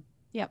born.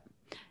 Yep.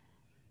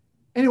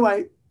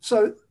 Anyway,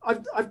 so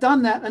I've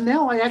done that, and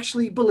now I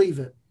actually believe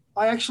it.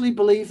 I actually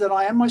believe that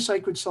I am my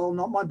sacred soul,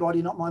 not my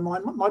body, not my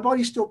mind. My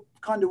body still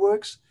kind of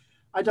works.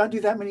 I don't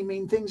do that many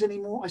mean things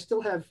anymore. I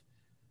still have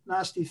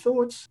nasty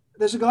thoughts.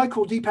 There's a guy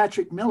called D.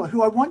 Patrick Miller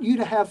who I want you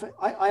to have.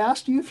 I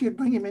asked you if you'd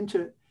bring him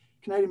into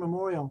Canadian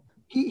Memorial.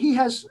 He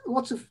has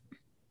lots of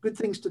good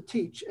things to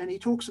teach, and he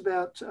talks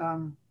about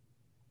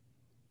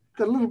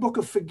got a little book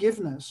of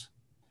forgiveness,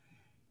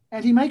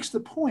 and he makes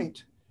the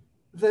point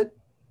that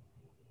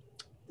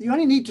you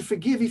only need to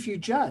forgive if you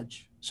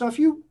judge. So if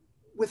you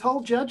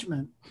withhold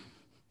judgment,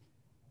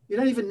 you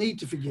don't even need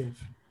to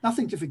forgive.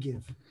 Nothing to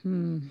forgive,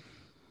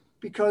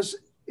 because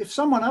if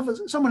someone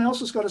else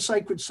has got a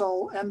sacred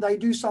soul and they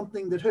do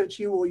something that hurts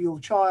you or your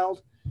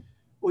child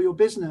or your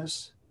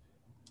business,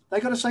 they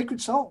got a sacred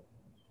soul.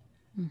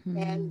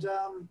 And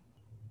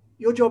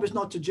your job is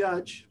not to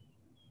judge.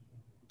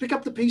 Pick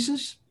up the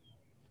pieces,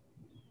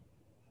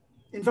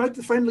 invoke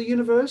the friendly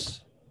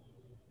universe.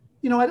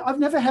 I've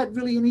never had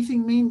really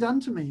anything mean done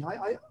to me.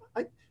 I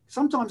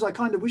sometimes I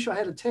kind of wish I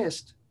had a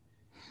test.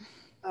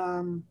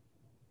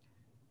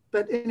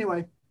 But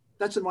anyway,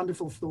 that's a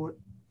wonderful thought.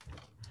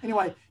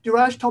 Anyway,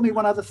 Diraj told me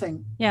one other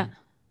thing. Yeah.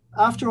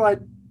 After I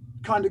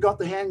kind of got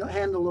the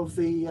handle of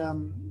the,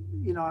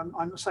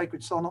 I'm a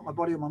sacred soul, not my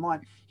body or my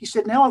mind. He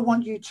said, now I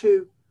want you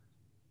to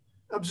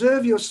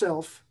observe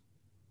yourself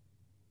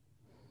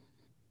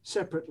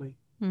separately.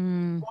 I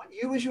want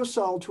you as your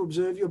soul to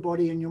observe your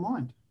body and your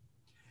mind.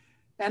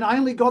 And I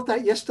only got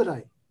that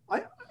yesterday.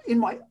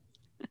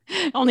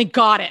 Only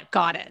got it.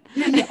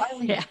 Yeah, I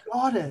only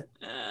got it.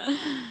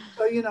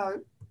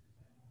 So,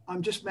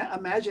 I'm just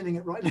imagining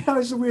it right now.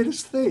 It's the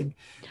weirdest thing.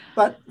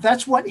 But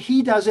that's what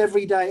he does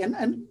every day.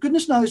 And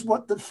goodness knows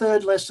what the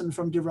third lesson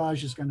from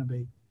Diraj is going to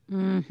be.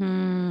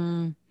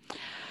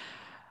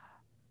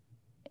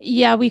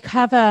 Yeah, we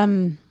have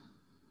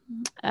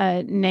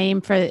a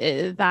name for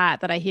that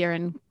I hear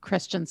in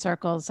Christian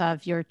circles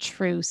of your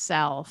true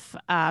self.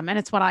 And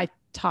it's what I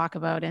talk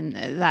about in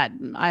that.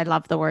 I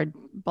love the word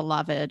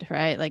beloved,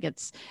 right? Like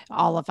it's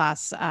all of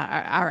us,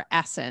 our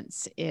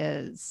essence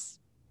is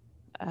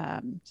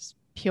just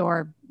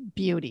pure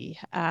beauty.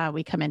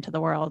 We come into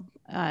the world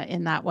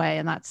in that way.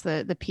 And that's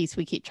the piece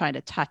we keep trying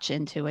to touch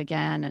into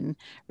again and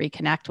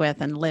reconnect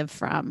with and live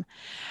from.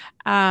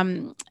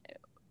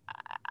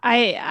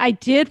 I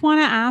did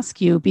want to ask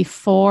you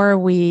before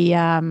we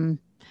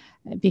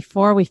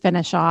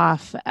finish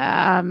off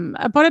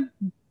about a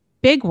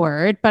big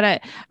word,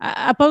 but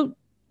about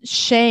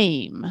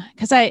shame,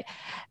 because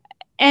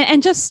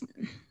and just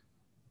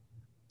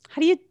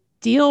how do you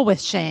deal with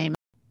shame?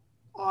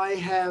 I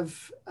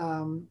have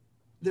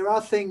there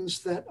are things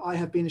that I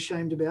have been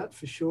ashamed about,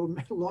 for sure.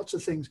 Lots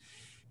of things.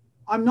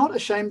 I'm not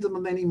ashamed of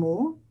them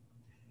anymore.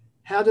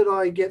 How did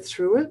I get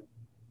through it?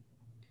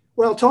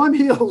 Well, time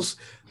heals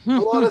a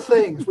lot of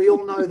things. We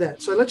all know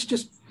that. So let's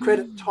just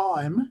credit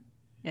time.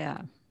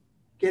 Yeah.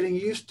 Getting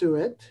used to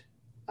it.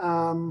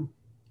 But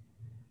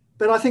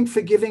I think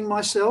forgiving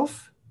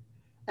myself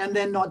and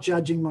then not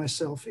judging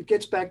myself. It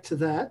gets back to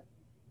that.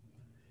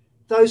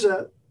 Those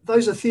are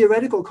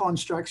theoretical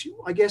constructs.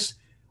 I guess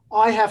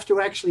I have to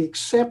actually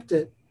accept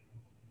it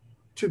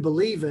to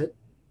believe it.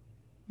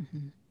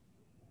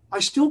 I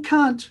still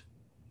can't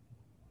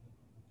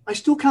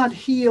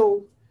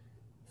heal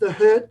the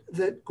hurt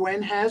that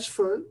Gwen has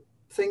for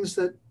things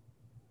that,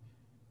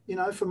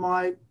 for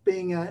my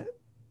being a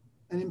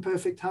an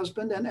imperfect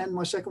husband, and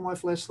my second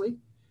wife, Leslie.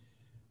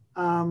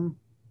 I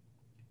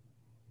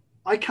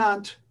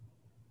can't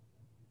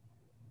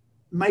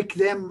make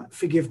them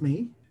forgive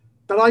me,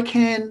 but I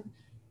can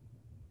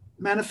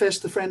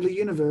manifest the friendly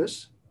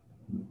universe.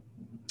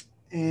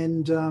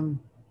 And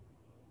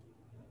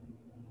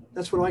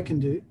that's what I can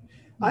do.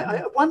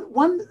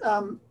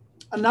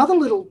 Another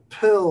little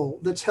pearl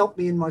that's helped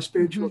me in my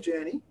spiritual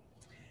journey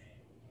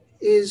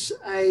is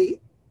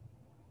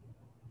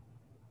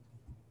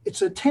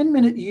it's a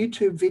 10-minute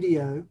YouTube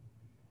video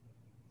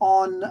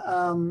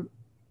on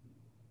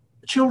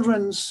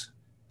children's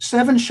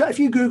if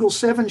you Google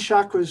 7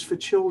 chakras for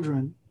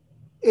children,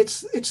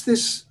 it's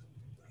this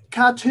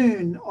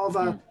cartoon of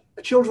a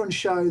children's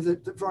show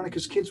that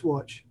Veronica's kids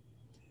watch.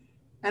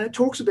 And it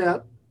talks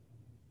about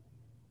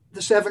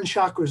the 7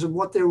 chakras and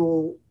what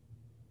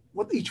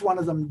each one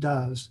of them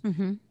does.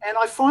 And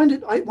I find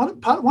it,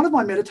 one of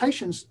my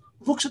meditations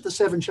looks at the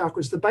 7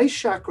 chakras. The base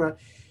chakra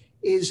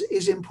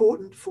is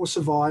important for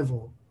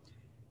survival.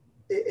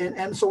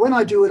 And so when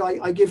I do it,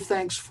 I give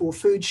thanks for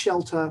food,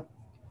 shelter,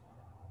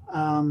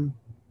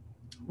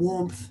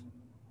 warmth,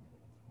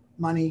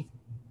 money.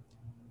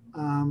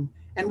 And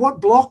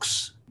what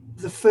blocks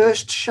the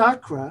first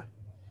chakra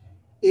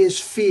is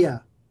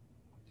fear.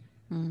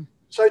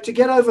 So to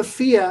get over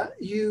fear,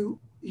 you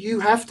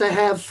have to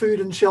have food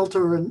and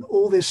shelter and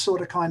all this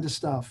sort of kind of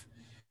stuff.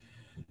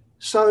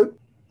 So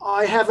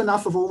I have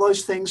enough of all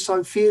those things,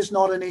 so fear's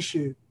not an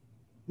issue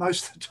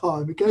most of the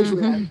time.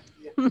 Occasionally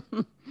I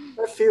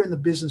have fear in the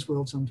business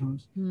world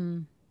sometimes.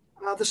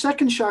 The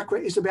second chakra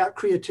is about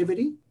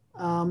creativity,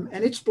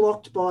 and it's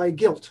blocked by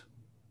guilt.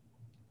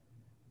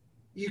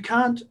 You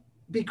can't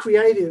be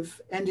creative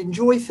and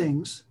enjoy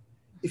things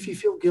if you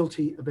feel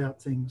guilty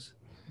about things.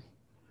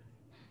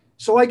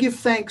 So I give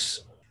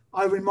thanks.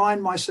 I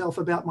remind myself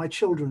about my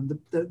children,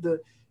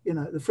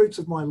 the fruits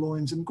of my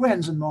loins, and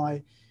Gwen's and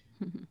my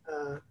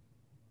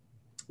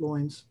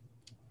loins.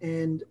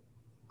 And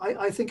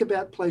I think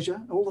about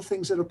pleasure, all the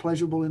things that are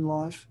pleasurable in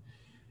life.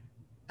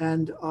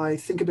 And I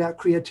think about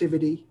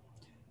creativity.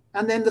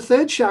 And then the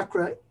third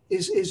chakra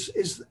is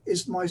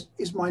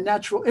my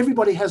natural.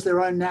 Everybody has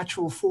their own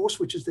natural force,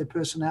 which is their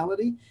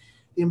personality,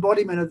 the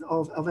embodiment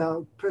of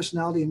our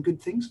personality and good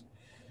things.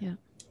 Yeah.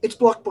 It's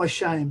blocked by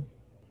shame.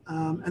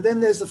 And then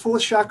there's the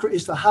fourth chakra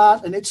is the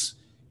heart, and it's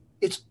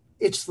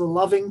the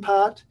loving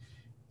part.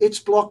 It's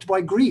blocked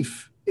by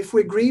grief. If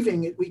we're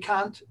grieving, we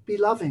can't be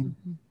loving.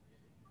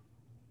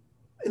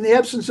 In the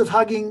absence of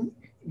hugging,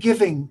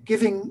 giving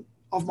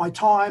of my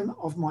time,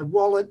 of my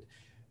wallet,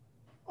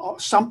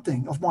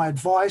 something, of my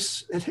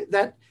advice,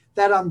 that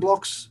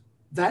unblocks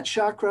that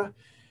chakra.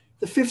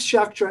 The fifth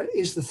chakra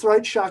is the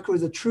throat chakra,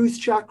 the truth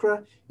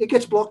chakra. It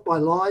gets blocked by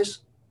lies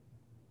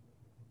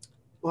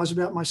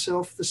about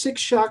myself. The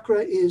sixth chakra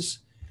is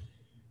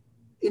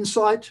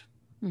insight.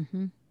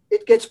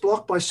 It gets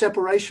blocked by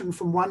separation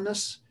from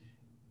oneness.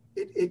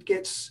 It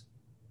gets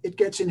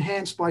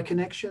enhanced by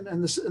connection.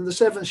 And the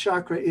seventh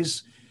chakra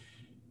is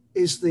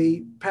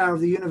the power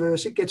of the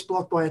universe. It gets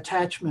blocked by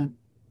attachment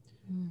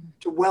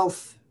to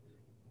wealth,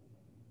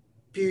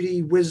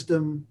 beauty,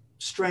 wisdom,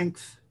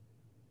 strength,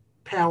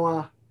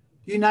 power,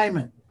 you name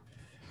it.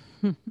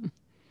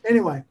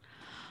 Anyway,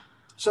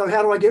 so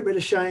how do I get rid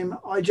of shame?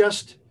 I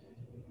just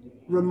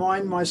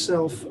remind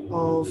myself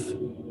of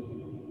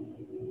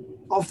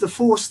the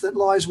force that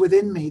lies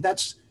within me.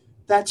 That's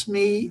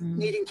me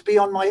needing to be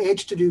on my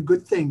edge to do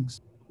good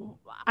things.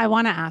 I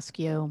want to ask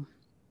you,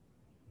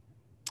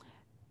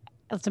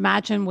 let's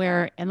imagine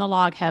we're in the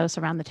log house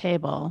around the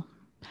table.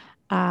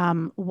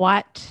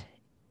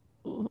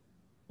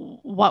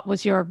 What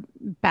was your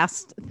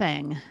best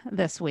thing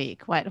this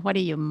week? What are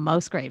you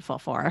most grateful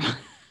for?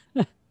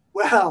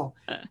 Well,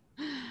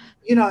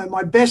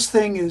 my best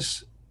thing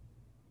is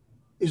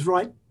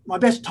right. My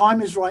best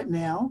time is right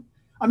now.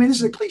 I mean, this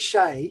is a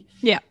cliche.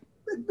 Yeah.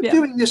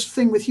 Doing this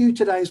thing with you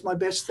today is my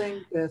best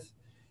thing, Beth,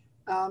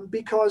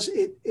 because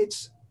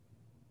it's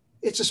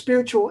a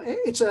spiritual,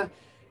 it's a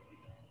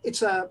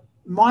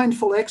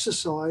mindful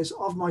exercise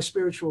of my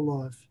spiritual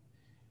life,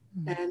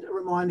 and a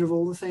reminder of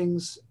all the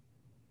things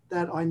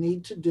that I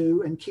need to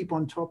do and keep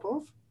on top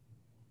of.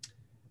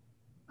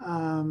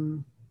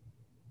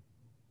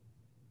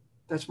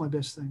 That's my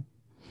best thing.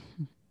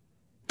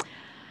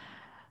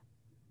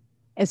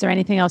 Is there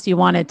anything else you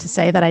wanted to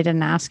say that I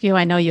didn't ask you?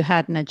 I know you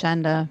had an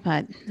agenda,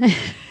 but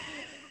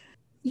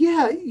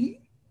yeah,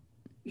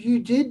 you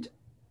did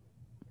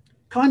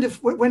kind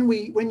of when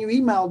you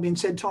emailed me and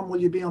said, "Tom, will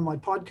you be on my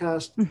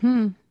podcast?"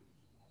 And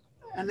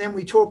then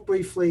we talked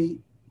briefly.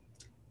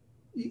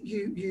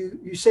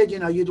 You said,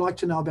 you'd like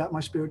to know about my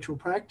spiritual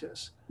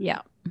practice.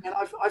 Yeah. And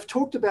I've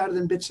talked about it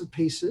in bits and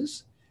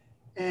pieces.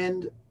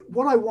 And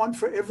what I want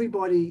for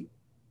everybody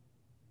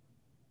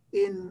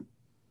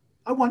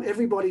I want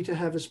everybody to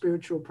have a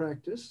spiritual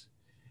practice,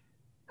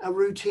 a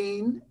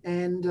routine.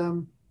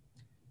 And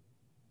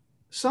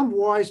some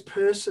wise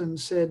person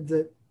said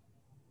that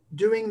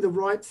doing the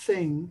right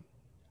thing,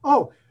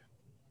 a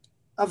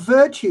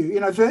virtue,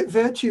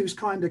 virtue is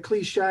kind of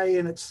cliche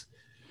and it's,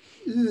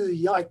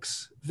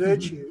 yikes,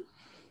 virtue.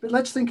 But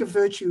let's think of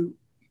virtue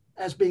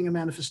as being a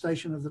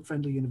manifestation of the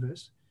friendly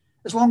universe,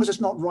 as long as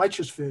it's not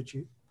righteous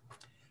virtue.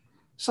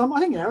 I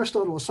think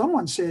Aristotle or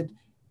someone said,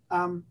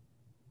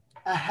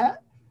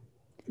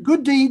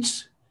 good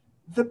deeds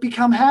that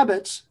become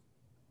habits,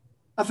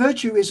 a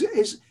virtue is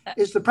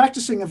the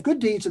practicing of good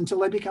deeds until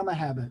they become a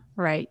habit.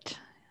 Right.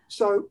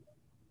 So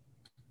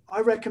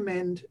I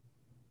recommend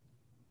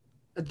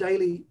a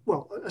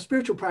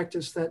spiritual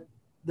practice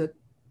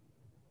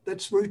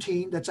that's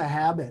routine, that's a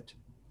habit.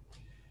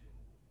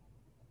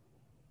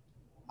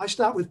 I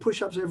start with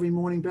push-ups every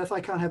morning, Beth. I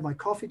can't have my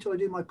coffee till I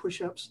do my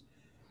push-ups.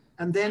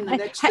 And then the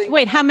next thing...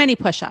 Wait, how many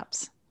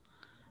push-ups?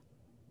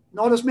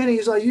 Not as many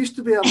as I used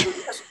to be able to do.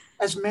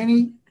 As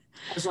many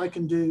as I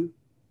can do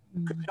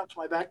could help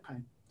my back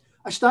pain.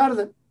 I started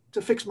it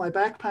to fix my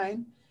back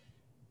pain.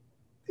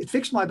 It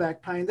fixed my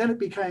back pain. Then it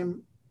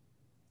became,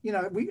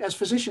 we as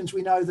physicians,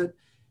 we know that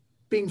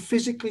being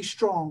physically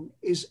strong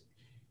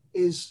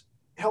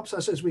helps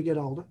us as we get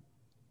older.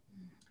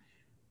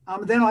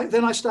 Then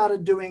I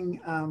started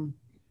doing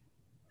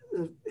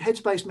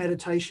headspace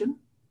meditation.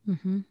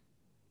 Mm-hmm.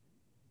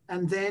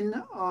 And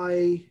then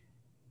I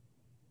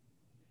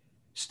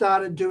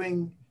started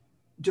doing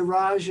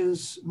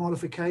Dirage's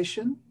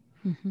modification.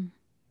 Mm-hmm.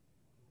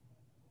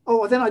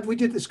 Oh, then we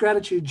did this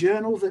gratitude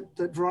journal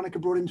that Veronica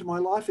brought into my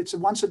life. It's a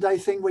once a day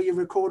thing where you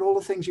record all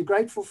the things you're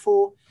grateful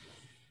for,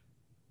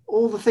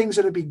 all the things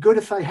that would be good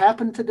if they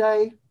happened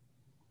today,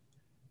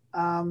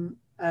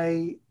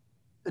 a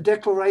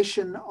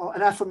declaration,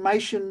 an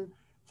affirmation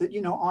that,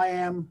 I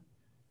am,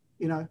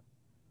 I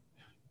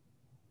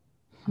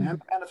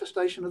am a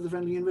manifestation of the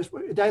friendly universe,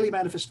 a daily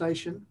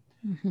manifestation.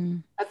 Mm-hmm.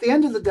 At the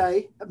end of the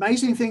day,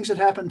 amazing things that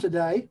happened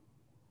today.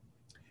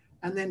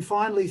 And then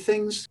finally,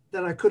 things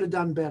that I could have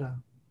done better.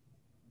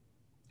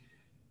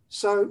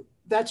 So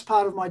that's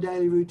part of my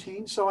daily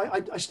routine. So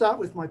I start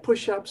with my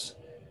push-ups,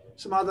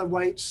 some other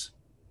weights,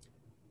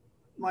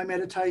 my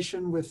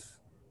meditation with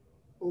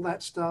all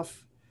that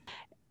stuff.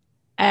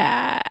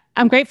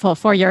 I'm grateful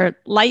for your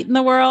light in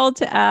the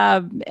world,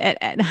 and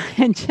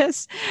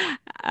just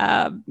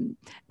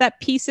that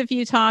piece of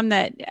you, Tom,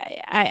 that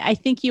I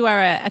think you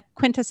are a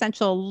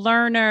quintessential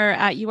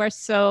learner. You are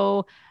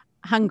so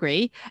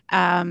hungry,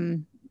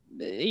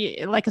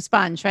 like a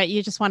sponge, right?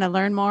 You just want to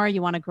learn more,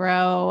 you want to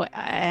grow.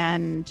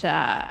 And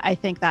I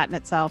think that in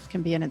itself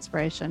can be an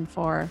inspiration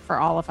for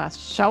all of us.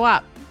 Show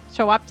up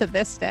to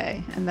this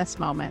day and this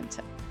moment.